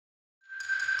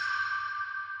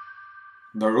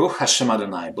Baruch Hashem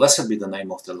Adonai, blessed be the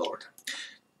name of the Lord.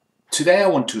 Today I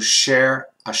want to share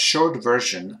a short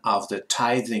version of the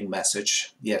tithing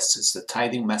message. Yes, it's the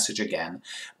tithing message again,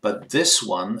 but this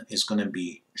one is going to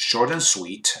be short and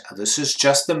sweet. This is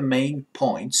just the main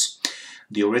points.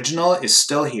 The original is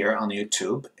still here on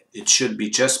YouTube. It should be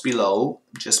just below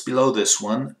this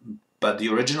one, but the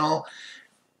original,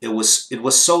 it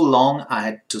was so long I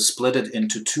had to split it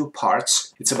into two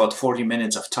parts. It's about 40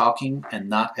 minutes of talking, and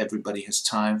not everybody has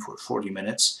time for 40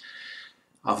 minutes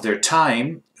of their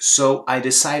time, so I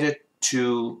decided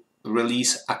to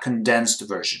release a condensed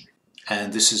version,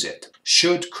 and this is it.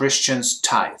 Should Christians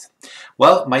tithe?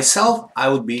 Well, myself, I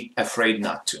would be afraid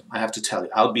not to. I have to tell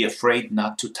you, I would be afraid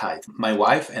not to tithe. My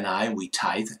wife and I, we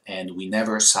tithe, and we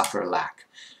never suffer lack.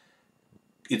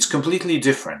 It's completely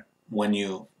different when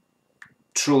you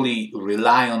truly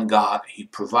rely on God. He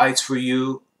provides for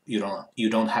you. You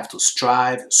don't have to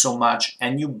strive so much,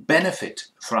 and you benefit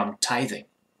from tithing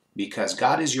because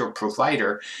God is your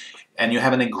provider and you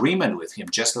have an agreement with him,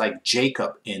 just like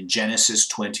Jacob in Genesis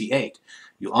 28.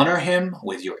 You honor him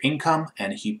with your income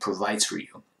and he provides for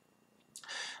you.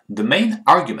 The main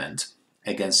argument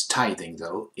against tithing,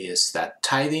 though, is that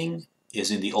tithing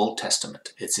is in the Old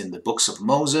Testament. It's in the books of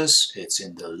Moses, it's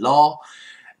in the law,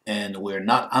 and we're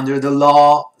not under the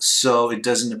law, so it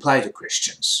doesn't apply to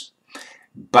Christians.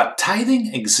 But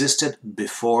tithing existed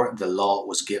before the law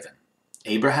was given.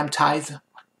 Abraham tithed,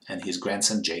 and his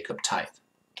grandson Jacob tithed.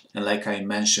 And like I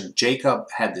mentioned, Jacob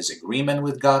had this agreement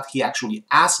with God. He actually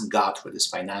asked God for this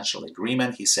financial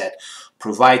agreement. He said,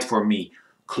 "Provide for me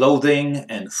clothing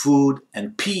and food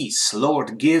and peace.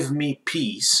 Lord, give me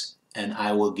peace, and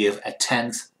I will give a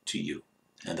tenth to you."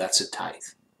 And that's a tithe.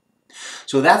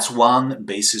 So that's one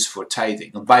basis for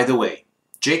tithing. And by the way,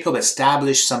 Jacob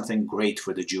established something great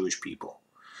for the Jewish people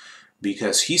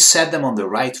because he set them on the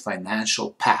right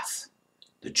financial path.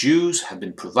 The Jews have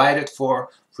been provided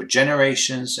for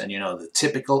generations, and the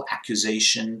typical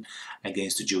accusation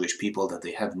against the Jewish people that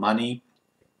they have money.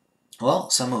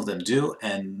 Well, some of them do,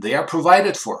 and they are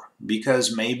provided for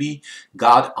because maybe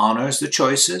God honors the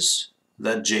choices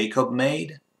that Jacob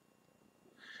made,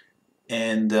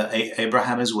 and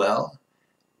Abraham as well,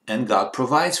 and God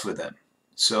provides for them.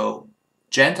 So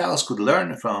Gentiles could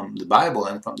learn from the Bible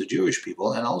and from the Jewish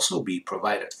people and also be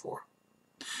provided for,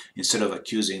 instead of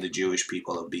accusing the Jewish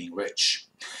people of being rich.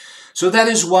 So that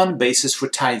is one basis for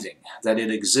tithing, that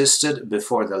it existed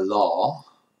before the law.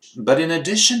 But in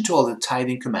addition to all the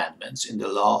tithing commandments in the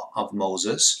law of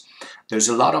Moses, there's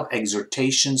a lot of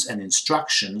exhortations and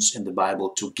instructions in the Bible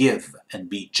to give and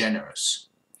be generous.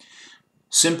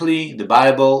 Simply, the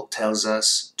Bible tells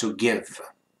us to give.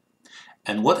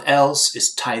 And what else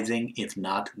is tithing if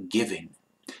not giving?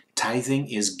 Tithing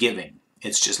is giving.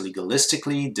 It's just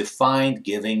legalistically defined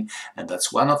giving, and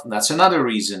that's another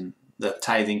reason that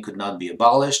tithing could not be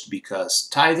abolished, because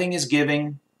tithing is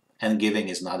giving and giving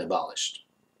is not abolished.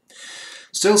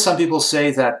 Still, some people say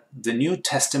that the New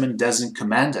Testament doesn't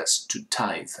command us to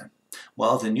tithe.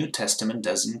 Well, the New Testament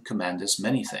doesn't command us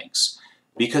many things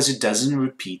because it doesn't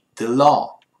repeat the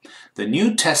law. The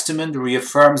New Testament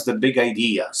reaffirms the big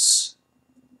ideas,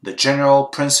 the general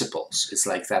principles. It's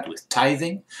like that with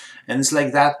tithing, and it's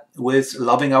like that with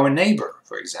loving our neighbor,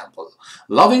 for example.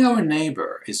 Loving our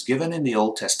neighbor is given in the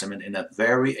Old Testament in a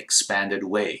very expanded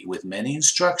way, with many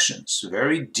instructions,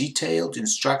 very detailed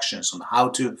instructions on how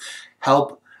to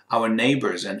help our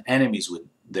neighbors and enemies with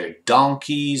their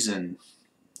donkeys, and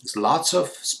there's lots of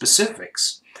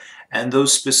specifics. And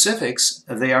those specifics,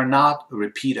 they are not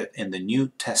repeated in the New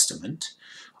Testament.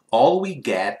 All we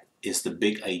get is the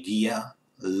big idea: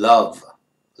 love.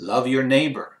 Love your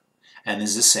neighbor. And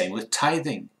it's the same with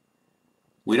tithing.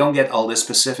 We don't get all the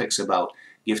specifics about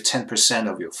give 10%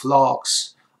 of your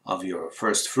flocks, of your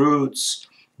first fruits,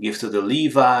 give to the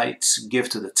Levites, give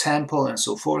to the temple, and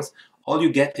so forth. All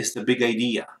you get is the big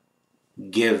idea: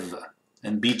 give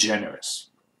and be generous.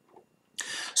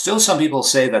 Still, some people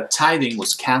say that tithing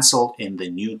was canceled in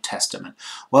the New Testament.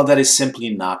 Well, that is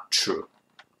simply not true.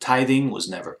 Tithing was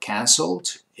never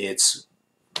canceled.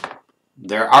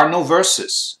 There are no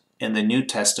verses in the New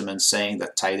Testament saying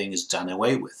that tithing is done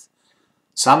away with.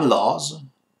 Some laws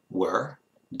were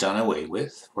done away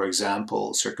with, for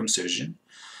example, circumcision,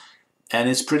 and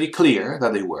it's pretty clear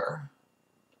that they were.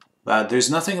 But there's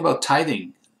nothing about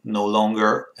tithing no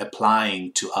longer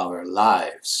applying to our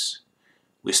lives.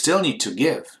 We still need to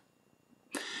give.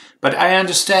 But I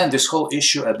understand this whole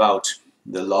issue about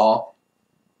the law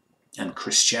and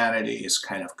Christianity is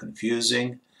kind of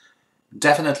confusing.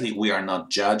 Definitely, we are not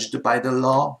judged by the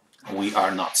law. We are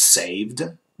not saved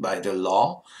by the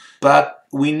law. But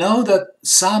we know that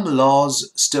some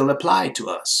laws still apply to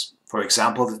us. For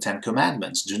example, the Ten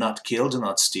Commandments: do not kill, do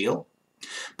not steal.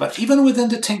 But even within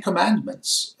the Ten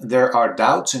Commandments, there are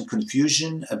doubts and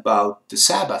confusion about the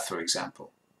Sabbath, for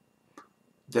example.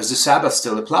 Does the Sabbath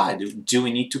still apply? Do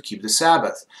we need to keep the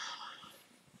Sabbath?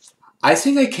 I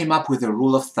think I came up with a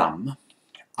rule of thumb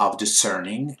of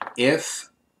discerning if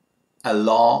a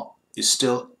law is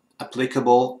still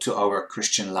applicable to our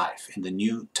Christian life in the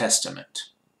New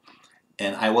Testament.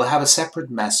 And I will have a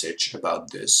separate message about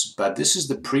this, but this is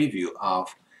the preview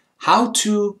of how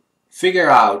to figure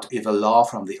out if a law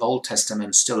from the Old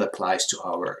Testament still applies to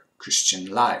our Christian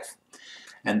life.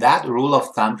 And that rule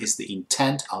of thumb is the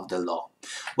intent of the law.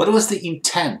 What was the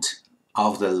intent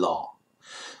of the law?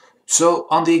 So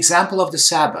on the example of the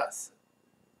Sabbath,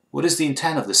 what is the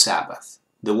intent of the Sabbath?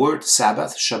 The word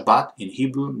Sabbath, Shabbat, in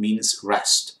Hebrew means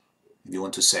rest. If you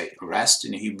want to say rest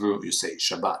in Hebrew, you say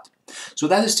Shabbat. So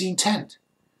that is the intent.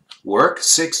 Work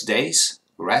 6 days,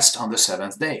 rest on the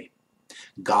 7th day.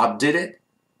 God did it.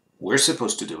 We're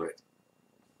supposed to do it.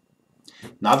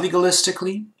 Not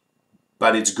legalistically,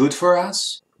 but it's good for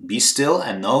us. Be still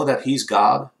and know that He's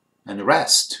God, and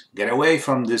rest. Get away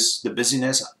from the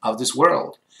busyness of this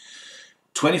world.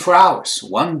 24 hours,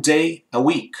 1 day a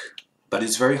week. But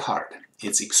it's very hard.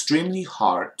 It's extremely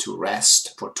hard to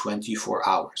rest for 24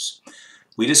 hours.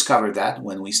 We discovered that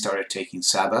when we started taking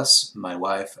Sabbaths, my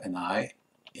wife and I.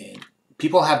 And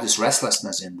people have this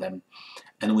restlessness in them,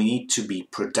 and we need to be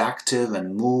productive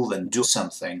and move and do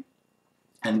something.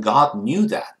 And God knew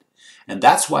that. And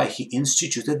that's why He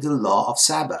instituted the law of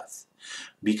Sabbath.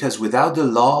 Because without the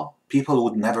law, people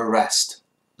would never rest.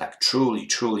 Like truly,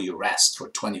 truly rest for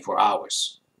 24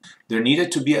 hours. There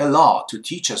needed to be a law to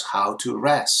teach us how to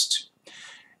rest.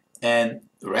 And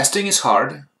resting is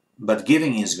hard, but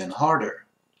giving is even harder.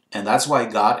 And that's why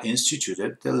God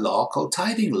instituted the law called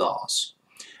tithing laws.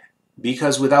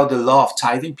 Because without the law of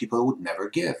tithing, people would never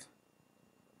give.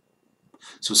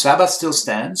 So Sabbath still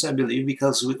stands, I believe,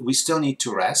 because we still need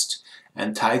to rest.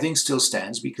 And tithing still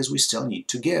stands because we still need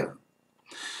to give.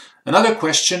 Another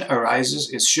question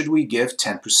arises is, should we give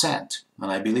 10%?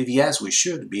 And I believe yes, we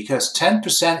should, because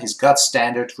 10% is God's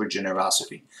standard for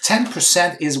generosity.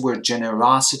 10% is where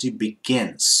generosity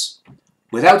begins.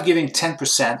 Without giving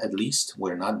 10% at least,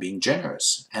 we're not being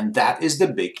generous. And that is the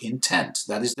big intent.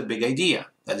 That is the big idea.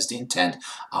 That is the intent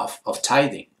of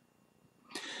tithing.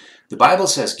 The Bible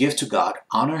says, give to God,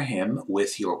 honor Him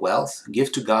with your wealth,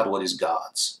 give to God what is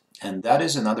God's. And that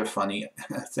is another funny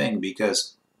thing,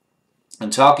 because I'm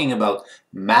talking about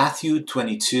Matthew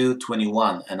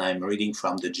 22:21, and I'm reading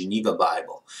from the Geneva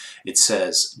Bible. It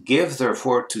says, give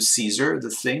therefore to Caesar the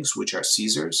things which are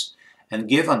Caesar's, and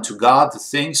give unto God the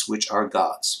things which are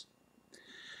God's.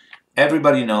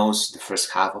 Everybody knows the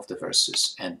first half of the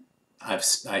verses, and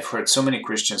I've heard so many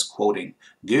Christians quoting,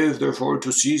 give therefore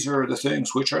to Caesar the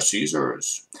things which are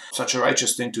Caesar's. Such a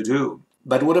righteous thing to do.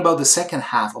 But what about the second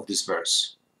half of this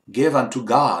verse? Give unto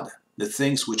God the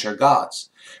things which are God's.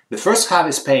 The first half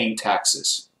is paying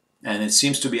taxes, and it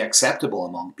seems to be acceptable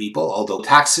among people, although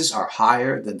taxes are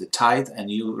higher than the tithe and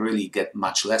you really get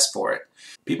much less for it.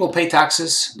 People pay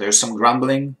taxes, there's some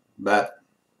grumbling, but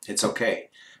it's okay.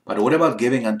 But what about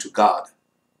giving unto God?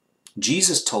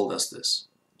 Jesus told us this.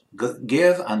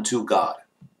 Give unto God.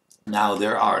 Now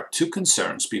there are two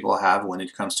concerns people have when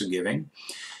it comes to giving,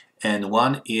 and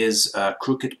one is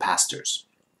crooked pastors.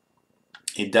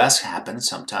 It does happen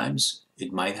sometimes.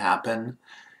 It might happen.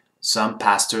 Some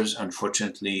pastors,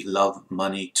 unfortunately, love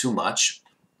money too much.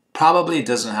 Probably it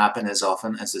doesn't happen as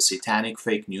often as the satanic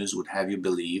fake news would have you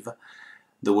believe.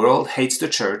 The world hates the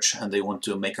church, and they want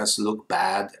to make us look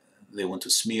bad. They want to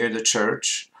smear the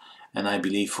church. And I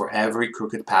believe for every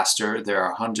crooked pastor, there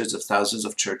are hundreds of thousands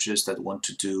of churches that want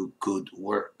to do good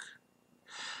work.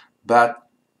 But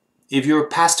if your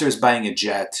pastor is buying a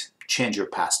jet, change your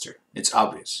pastor. It's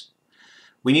obvious.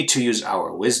 We need to use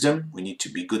our wisdom. We need to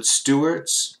be good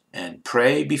stewards and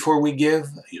pray before we give,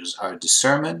 use our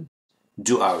discernment,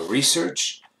 do our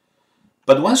research.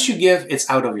 But once you give, it's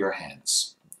out of your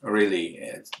hands. Really,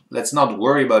 let's not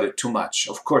worry about it too much.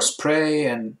 Of course, pray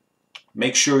and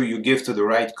make sure you give to the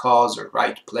right cause or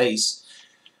right place.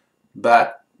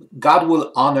 But God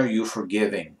will honor you for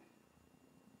giving.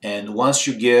 And once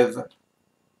you give,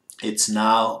 it's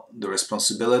now the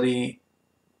responsibility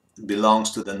belongs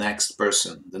to the next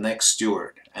person, the next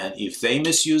steward. And if they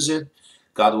misuse it,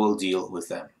 God will deal with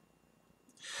them.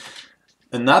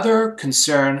 Another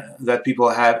concern that people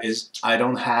have is, I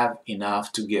don't have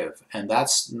enough to give. And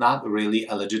that's not really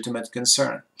a legitimate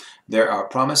concern. There are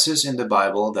promises in the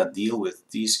Bible that deal with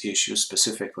these issues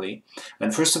specifically.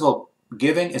 And first of all,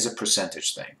 giving is a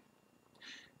percentage thing.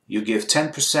 You give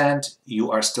 10%, you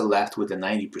are still left with the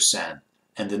 90%.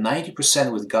 And the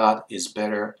 90% with God is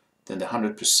better than the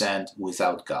 100%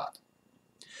 without God.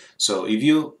 So if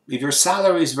your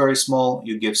salary is very small,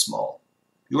 you give small.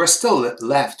 You are still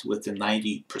left with the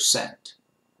 90%.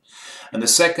 And the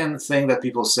second thing that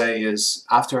people say is,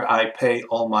 after I pay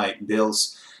all my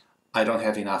bills, I don't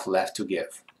have enough left to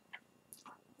give.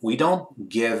 We don't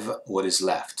give what is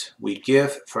left. We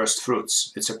give first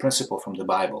fruits. It's a principle from the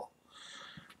Bible.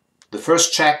 The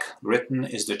first check written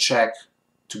is the check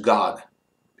to God,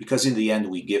 because in the end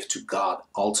we give to God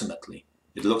ultimately.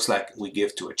 It looks like we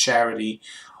give to a charity,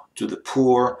 to the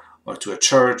poor, or to a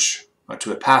church, or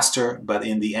to a pastor, but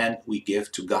in the end we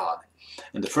give to God.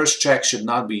 And the first check should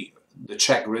not be the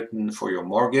check written for your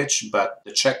mortgage, but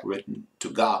the check written to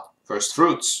God, first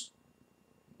fruits.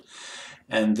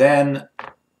 And then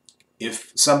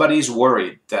if somebody is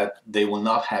worried that they will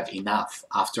not have enough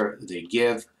after they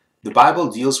give, the Bible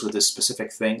deals with this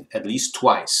specific thing at least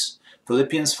twice.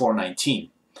 Philippians 4:19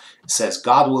 says,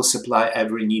 God will supply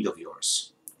every need of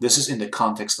yours. This is in the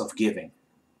context of giving.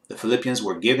 The Philippians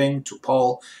were giving to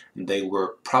Paul, and they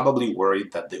were probably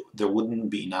worried that there wouldn't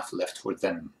be enough left for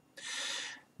them.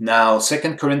 Now,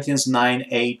 2 Corinthians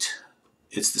 9:8,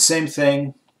 it's the same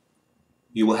thing.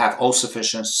 You will have all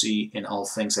sufficiency in all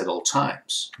things at all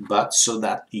times, but so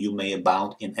that you may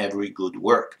abound in every good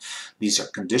work. These are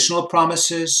conditional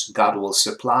promises. God will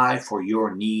supply for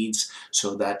your needs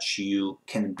so that you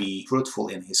can be fruitful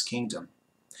in His kingdom.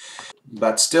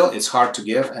 But still, it's hard to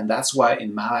give, and that's why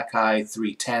in Malachi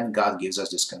 3:10, God gives us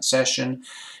this concession.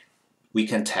 We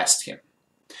can test Him.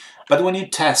 But when you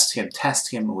test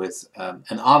Him with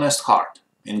an honest heart,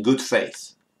 in good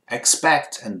faith.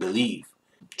 Expect and believe.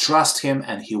 Trust Him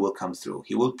and He will come through.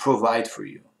 He will provide for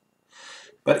you.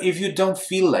 But if you don't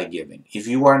feel like giving, if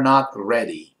you are not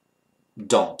ready,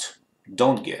 don't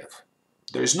give.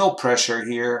 There's no pressure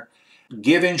here.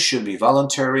 Giving should be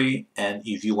voluntary, and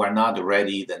if you are not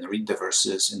ready, then read the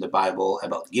verses in the Bible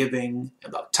about giving,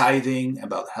 about tithing,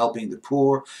 about helping the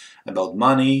poor, about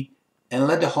money, and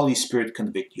let the Holy Spirit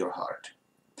convict your heart.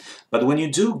 But when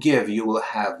you do give, you will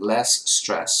have less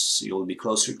stress, you will be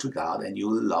closer to God, and you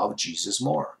will love Jesus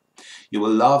more. You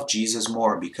will love Jesus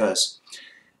more because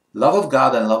love of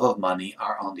God and love of money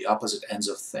are on the opposite ends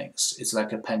of things. It's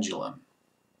like a pendulum.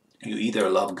 You either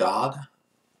love God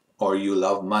or you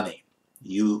love money.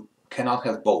 You cannot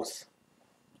have both.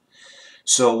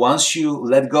 So once you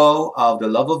let go of the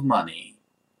love of money,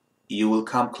 you will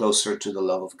come closer to the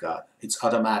love of God. It's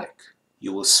automatic.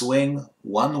 You will swing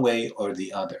one way or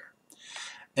the other.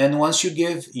 And once you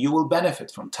give, you will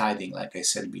benefit from tithing, like I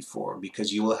said before,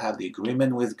 because you will have the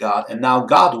agreement with God, and now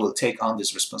God will take on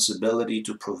this responsibility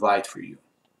to provide for you.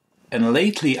 And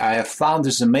lately I have found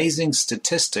this amazing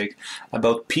statistic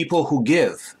about people who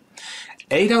give.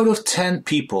 8 out of 10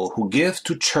 people who give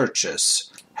to churches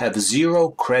have zero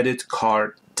credit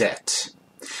card debt.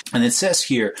 And it says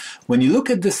here, when you look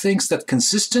at the things that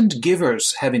consistent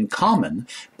givers have in common,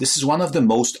 this is one of the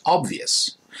most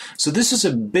obvious. So this is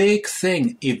a big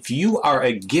thing. If you are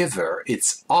a giver,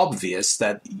 it's obvious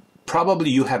that probably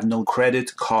you have no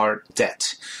credit card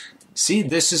debt. See,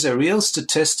 this is a real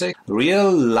statistic,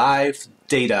 real live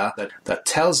data that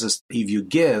tells us if you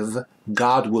give,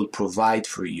 God will provide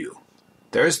for you.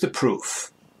 There's the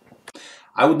proof.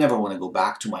 I would never want to go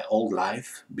back to my old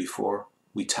life before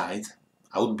we tithe.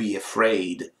 I would be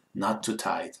afraid not to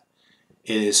tithe.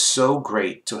 It is so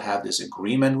great to have this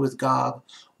agreement with God.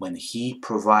 When He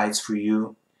provides for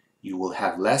you, you will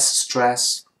have less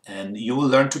stress and you will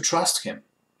learn to trust Him.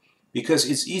 Because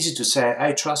it's easy to say,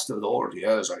 I trust the Lord.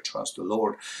 Yes, I trust the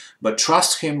Lord. But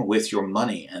trust Him with your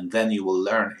money, and then you will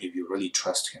learn if you really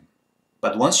trust Him.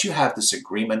 But once you have this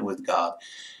agreement with God,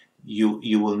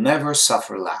 you will never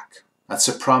suffer lack. That's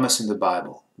a promise in the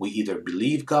Bible. We either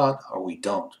believe God or we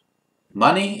don't.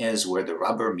 Money is where the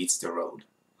rubber meets the road.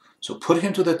 So put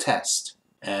Him to the test,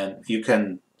 and you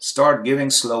can start giving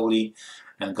slowly,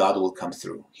 and God will come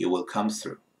through. He will come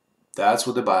through. That's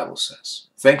what the Bible says.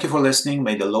 Thank you for listening.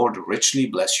 May the Lord richly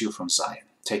bless you from Zion.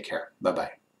 Take care.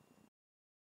 Bye-bye.